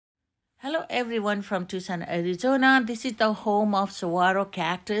Hello everyone from Tucson, Arizona. This is the home of saguaro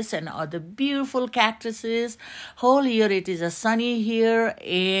cactus and other beautiful cactuses. Whole year it is a sunny here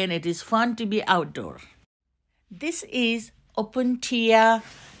and it is fun to be outdoor. This is Opuntia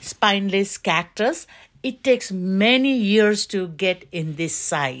spineless cactus. It takes many years to get in this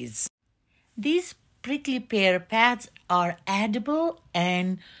size. These prickly pear pads are edible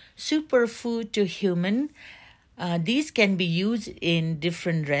and superfood to human. These can be used in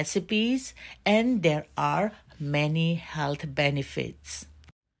different recipes and there are many health benefits.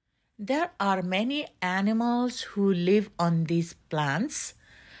 There are many animals who live on these plants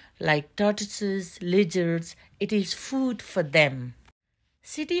like tortoises, lizards. It is food for them.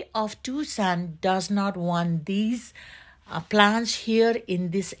 City of Tucson does not want these plants here in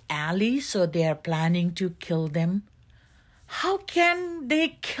this alley, so they are planning to kill them. How can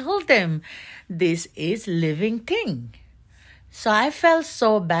they kill them? This is living thing. So I felt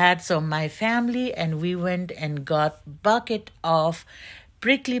so bad. So my family and we went and got bucket of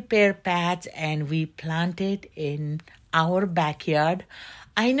prickly pear pads and we planted in our backyard.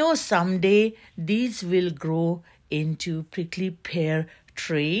 I know someday these will grow into prickly pear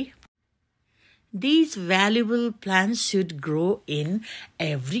tree. These valuable plants should grow in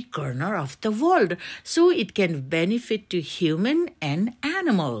every corner of the world so it can benefit to human and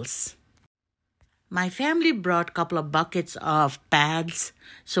animals. My family brought a couple of buckets of pads,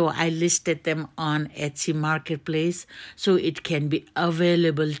 so I listed them on Etsy Marketplace so it can be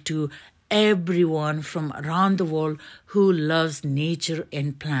available to everyone from around the world who loves nature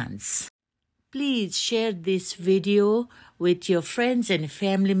and plants. Please share this video with your friends and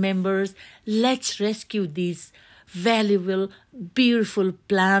family members. Let's rescue these valuable, beautiful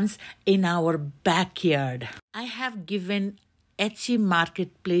plants in our backyard. I have given Etsy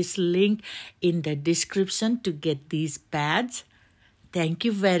Marketplace link in the description to get these pads. Thank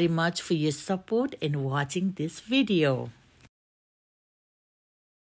you very much for your support and watching this video.